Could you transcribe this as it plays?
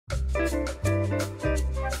Hey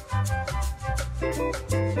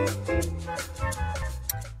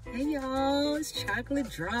y'all, it's Chocolate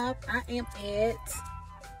Drop. I am at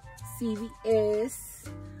CVS,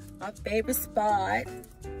 my favorite spot.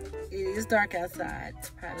 It is dark outside. It's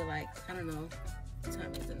probably like, I don't know, what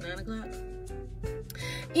time is it, 9 o'clock?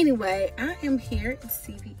 Anyway, I am here at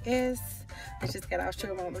CVS. I just got off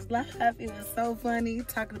Sugar Mama's Live. It was so funny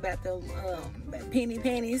talking about those penny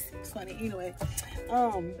panties. It's funny. Anyway,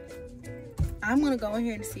 I'm gonna go in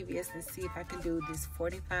here to CVS and see if I can do this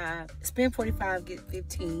spend 45, get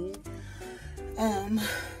 15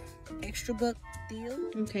 extra buck deal.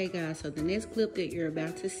 Okay guys, so the next clip that you're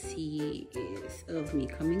about to see is of me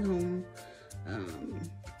coming home,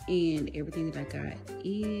 and everything that I got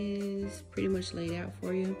is pretty much laid out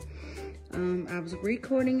for you. I was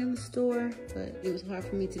recording in the store, but it was hard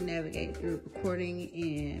for me to navigate through recording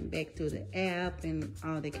and back through the app and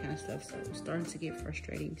all that kind of stuff, so it was starting to get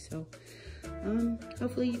frustrating. So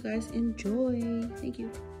hopefully you guys enjoy. Thank you.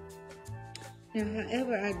 Now,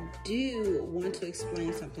 however, I do want to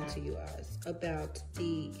explain something to you guys about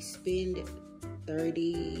the spend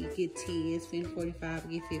 30, get 10, spend 45,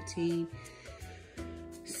 get 15.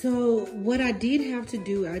 So what I did have to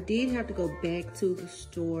do, I did have to go back to the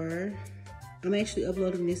store. I'm actually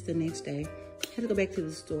uploading this the next day. I had to go back to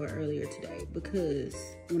the store earlier today because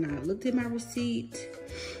when I looked at my receipt,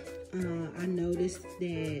 I noticed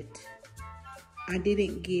that I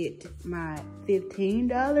didn't get my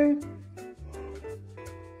 $15.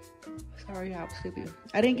 Sorry, I was sleepy.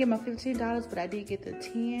 I didn't get my $15, but I did get the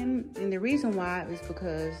 10. And the reason why is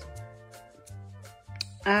because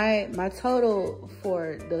my total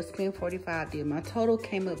for the spend 45 deal, my total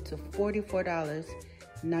came up to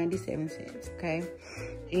 $44.97, okay?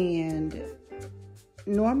 And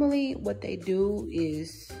normally what they do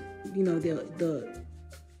is, you know, the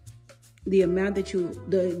amount that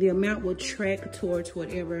the amount will track towards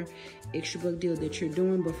whatever extra buck deal that you're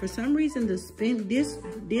doing. But for some reason, this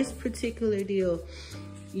particular deal,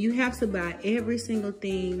 you have to buy every single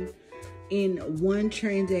thing in one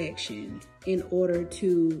transaction in order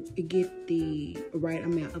to get the right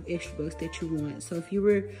amount of extra bucks that you want. So if you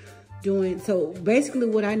were doing, so basically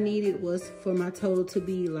what I needed was for my total to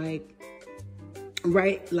be like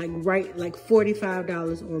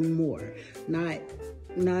 $45 or more, not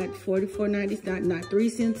 $44.90, not 3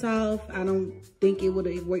 cents off. I don't think it would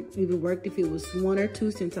have even worked if it was 1 or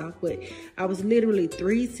 2 cents off, but I was literally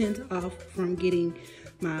 3 cents off from getting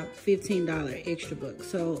my $15 extra buck.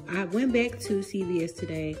 So I went back to CVS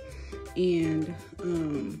today, and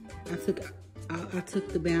I took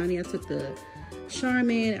the Bounty, I took the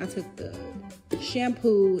Charmin, I took the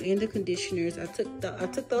shampoo and the conditioners. I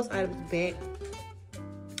took those items back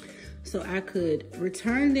so I could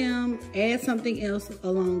return them, add something else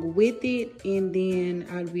along with it, and then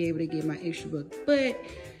I'd be able to get my extra buck. But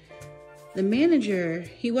the manager,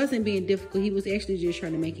 he wasn't being difficult. He was actually just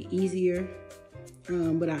trying to make it easier.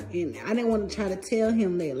 But I didn't want to try to tell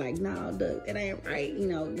him that, like, no, Doug, that ain't right. You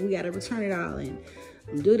know, we got to return it all and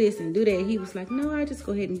do this and do that. He was like, no, I just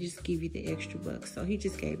go ahead and just give you the extra buck. So he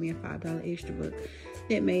just gave me a $5 extra buck.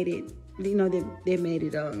 That made it, you know, that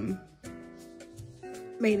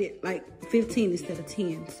made it like 15 instead of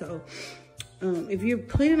 10. So if you're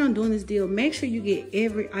planning on doing this deal, make sure you get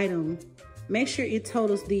every item. Make sure it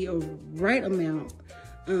totals the right amount.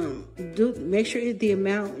 Make sure the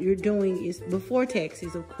amount you're doing is before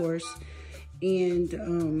taxes, of course, and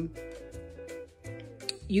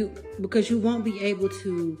because you won't be able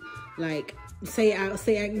to, like,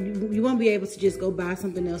 you won't be able to just go buy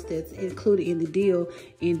something else that's included in the deal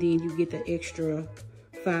and then you get the extra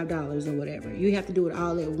 $5 or whatever. You have to do it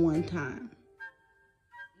all at one time.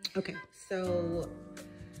 Okay, so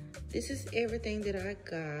this is everything that I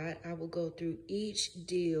got. I will go through each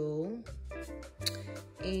deal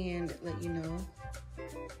and let you know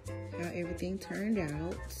how everything turned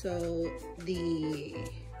out. So the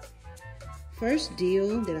first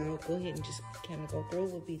deal that I'll go ahead and just kind of go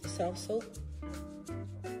through will be the soft soap.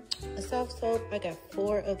 The soft soap, I got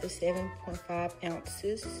 4 of the 7.5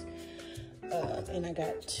 ounces. And I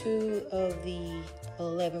got 2 of the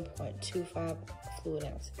 11.25 fluid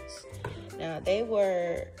ounces. Now they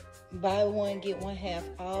were buy one, get one half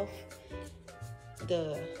off.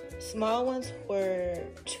 The small ones were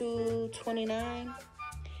 $2.29,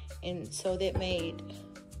 and so that made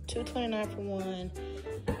 $2.29 for one,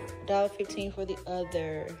 $1.15 for the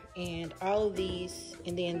other, and all of these,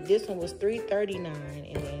 and then this one was $3.39,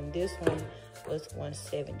 and then this one was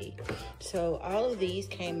 $1.70. So all of these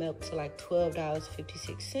came up to like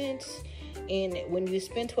 $12.56, and when you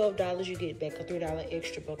spend $12, you get back a $3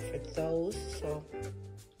 extra buck for those. So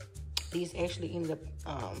these actually ended up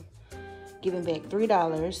giving back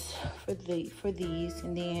 $3 for these.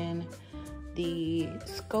 And then the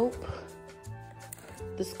scope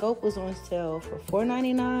was on sale for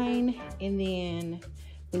 $4.99, and then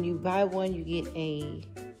when you buy one you get a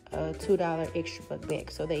 $2 extra buck back,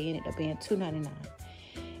 so they ended up being $2.99.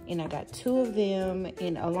 And I got 2 of them,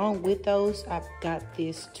 and along with those I got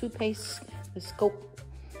this toothpaste, the Scope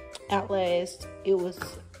Outlast. It was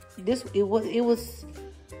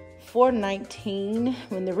 $4.19.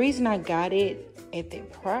 when the reason I got it at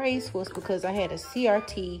that price was because I had a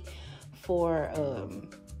CRT for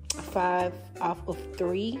 5 off of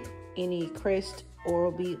 3 any Crest,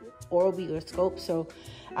 Oral-B or Scope, so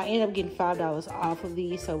I ended up getting $5 off of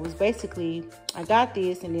these. So it was basically, I got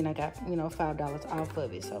this and then I got, you know, $5 off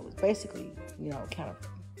of it, so it was basically, you know, kind of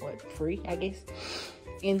free, I guess.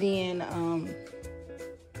 And then I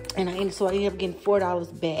ended up getting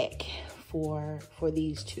 $4 back for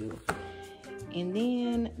these 2. And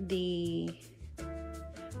then the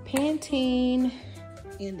Pantene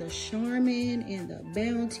and the Charmin and the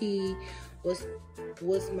Bounty was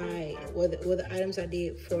the items I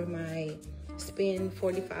did for my spend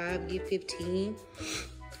 45 get 15.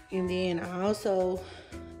 And then I also,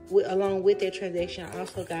 along with that transaction, I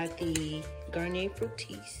also got the Garnier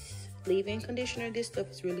Fructis leave-in conditioner. This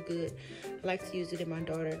stuff is really good. I like to use it in my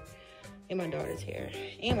daughter's hair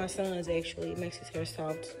and my son's. Actually, it makes his hair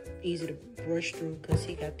soft, easy to brush through, because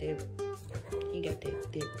he got that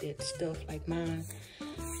stuff like mine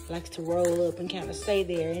likes to roll up and kind of stay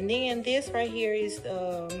there. And then this right here is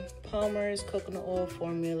Palmer's coconut oil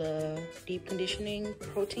formula deep conditioning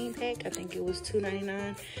protein pack. I think it was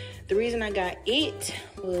 $2.99. The reason I got it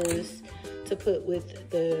was to put with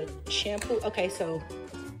the shampoo. Okay, so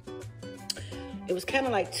it was kind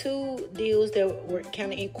of like 2 deals that were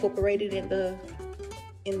kind of incorporated in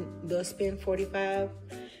the spend 45.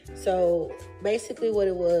 So basically what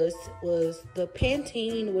it was the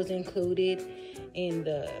Pantene was included in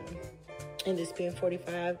the spend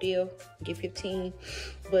 45 deal, get 15.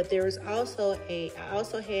 But there was also I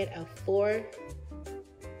also had a $4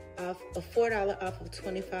 off of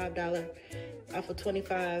 $25 off of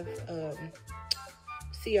 25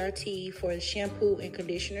 CRT for the shampoo and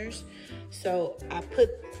conditioners. So I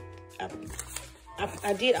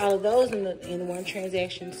did all of those in one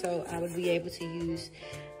transaction, so I would be able to use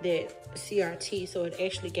that CRT. So it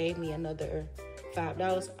actually gave me another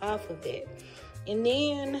 $5 off of that. And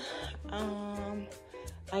then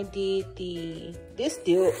I did this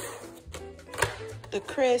deal, the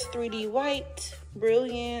Crest 3D White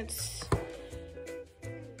Brilliance.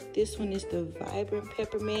 This one is the Vibrant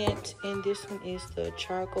Peppermint, and this one is the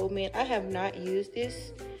Charcoal Mint. I have not used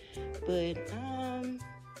this, but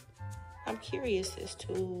I'm curious as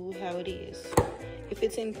to how it is. If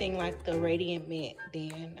it's anything like the Radiant Mint,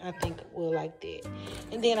 then I think we'll like that.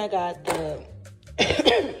 And then I got the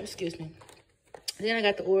excuse me. Then I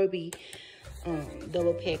got the Oral-B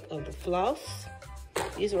double pack of the floss.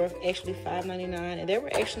 These were actually $5.99, and they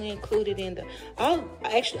were actually included in the all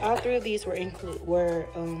 3 of these were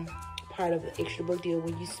part of the extra book deal.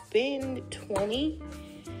 When you spend $20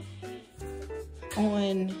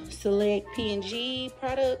 on select P&G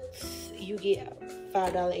products, you get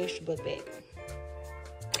 $5 extra book back.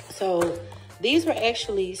 So these were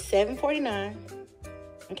actually $7.49.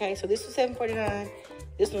 Okay, so this was $7.49.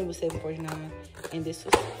 This one was $7.49, and this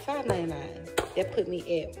was $5.99. That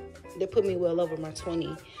put me well over my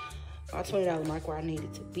 $20 mark where I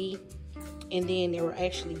needed to be. And then they were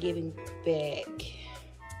actually giving back.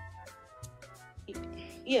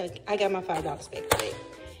 Yeah, I got my $5 back for that.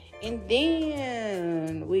 And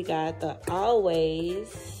then we got the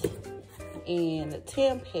Always and the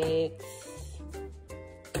Tampax.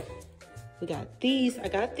 We got these. I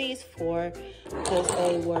got these because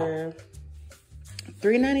they were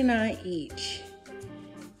 $3.99 each.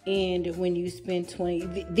 And when you spend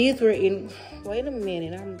 $20, these were in, wait a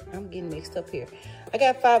minute, I'm getting mixed up here. I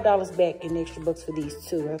got $5 back in extra bucks for these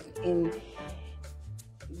 2. And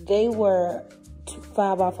they were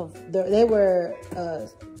 5 off of, they were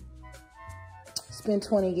spend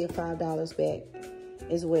 $20, get $5 back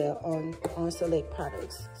as well on select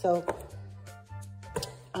products. So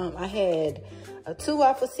I had a 2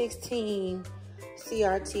 off of 16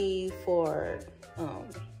 CRT for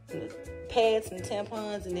pads and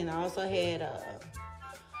tampons, and then I also had a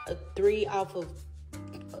 2 off of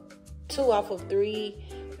 3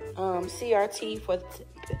 CRT for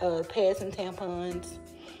pads and tampons.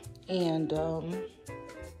 And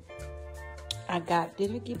did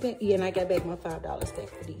I get back? Yeah, and I got back my $5 back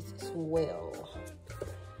for these as well.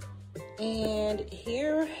 And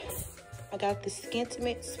here I got the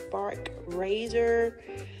Skintimate Spark Razor.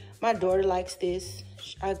 My daughter likes this.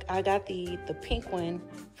 I got the pink one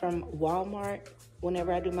from Walmart.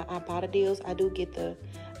 Whenever I do my Ibotta deals, I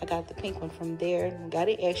got the pink one from there. Got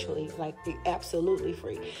it actually like absolutely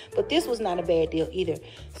free. But this was not a bad deal either.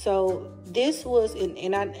 So this was,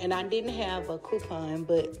 and I didn't have a coupon,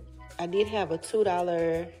 but I did have a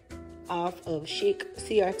 $2 off of Chic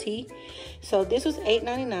CRT. So this was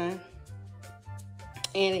 $8.99.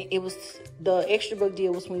 And it was, the extra buck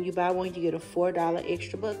deal was when you buy one, you get a $4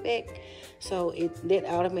 extra buck back. So that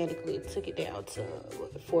automatically took it down to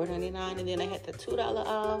 $4.99. And then I had the $2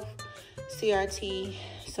 off CRT.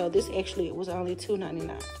 So this actually was only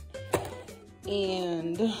 $2.99.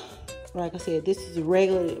 And like I said, this is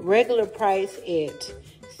regular price at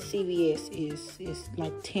CVS is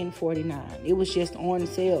like $10.49. It was just on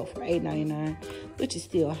sale for $8.99, which is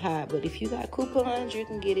still high. But if you got coupons, you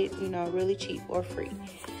can get it, you know, really cheap or free.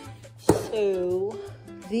 So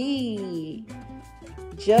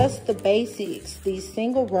just the basics, these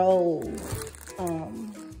single roll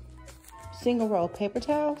paper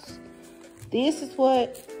towels. This is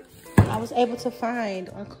what I was able to find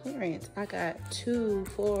on clearance. I got 2,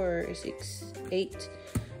 4, 6, 8.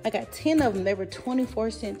 I got 10 of them. They were 24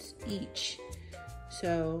 cents each.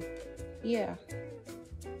 So, yeah.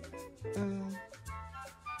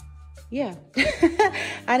 Yeah.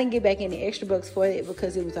 I didn't get back any extra bucks for it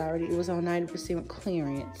because it was on 90%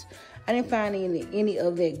 clearance. I didn't find any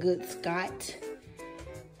of that good Scott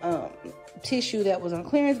tissue that was on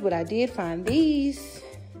clearance, but I did find these.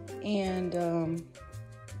 And,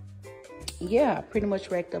 yeah, I pretty much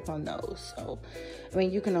racked up on those. So, I mean,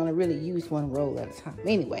 you can only really use one roll at a time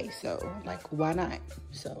anyway. So, like, why not?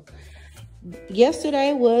 So,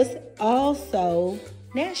 yesterday was also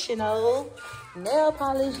National Nail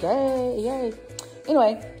Polish Day. Yay.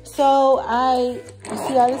 Anyway, so you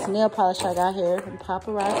see all this nail polish I got here from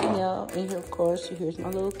Paparazzi Nail. And here, of course, here's my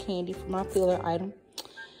little candy for my filler item.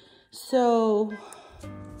 So,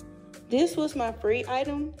 this was my free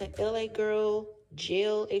item, the LA Girl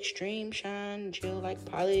Gel Extreme Shine Gel like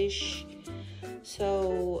polish.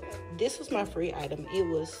 So this was my free item.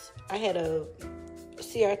 I had a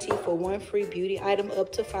CRT for one free beauty item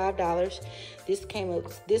up to $5. This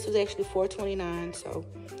was actually $4.29. So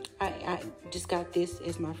I just got this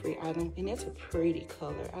as my free item, and that's a pretty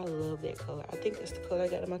color. I love that color. I think that's the color I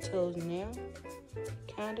got on my toes now,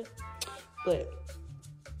 kinda. But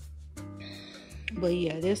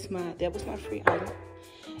yeah, that was my free item.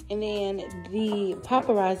 And then the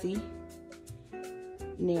Paparazzi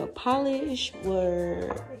nail polish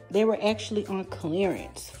they were actually on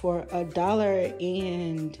clearance for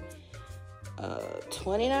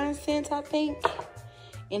 $1.29, I think.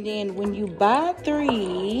 And then when you buy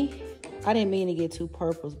 3, I didn't mean to get 2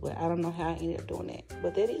 purples, but I don't know how I ended up doing that.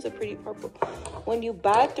 But that is a pretty purple. When you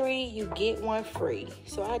buy 3, you get 1 free.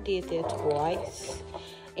 So I did that twice.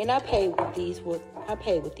 And I paid with these with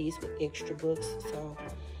extra books. So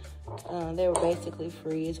they were basically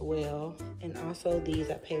free as well. And also these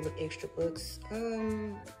I paid with extra books.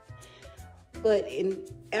 But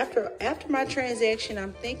after my transaction,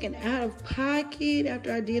 I'm thinking out of pocket.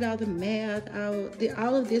 After I did all the math,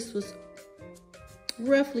 all of this was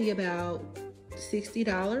roughly about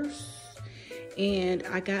 $60. And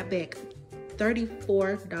I got back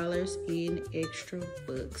 $34 in extra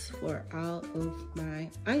books for all of my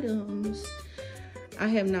items. I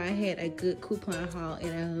have not had a good coupon haul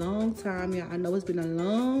in a long time, y'all. I know it's been a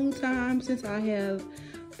long time since I have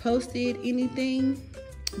posted anything,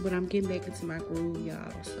 but I'm getting back into my groove,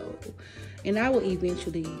 y'all. So, and I will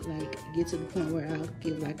eventually get to the point where I'll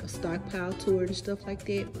give a stockpile tour and stuff like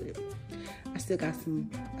that. But I still got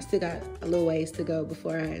a little ways to go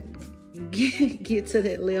before I get to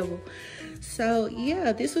that level. So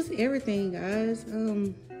yeah, this was everything, guys,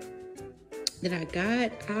 that I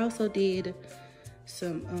got. I also did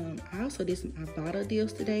some Ibotta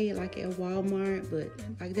deals today, like at Walmart, but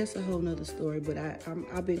that's a whole nother story. But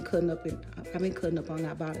I've been cutting up on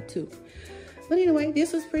Ibotta too. But anyway,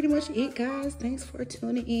 this was pretty much it, guys. Thanks for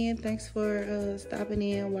tuning in. Thanks for stopping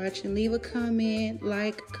in, watching. Leave a comment,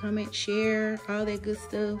 comment, share, all that good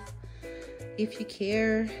stuff if you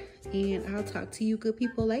care. And I'll talk to you good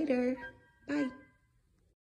people later. Bye.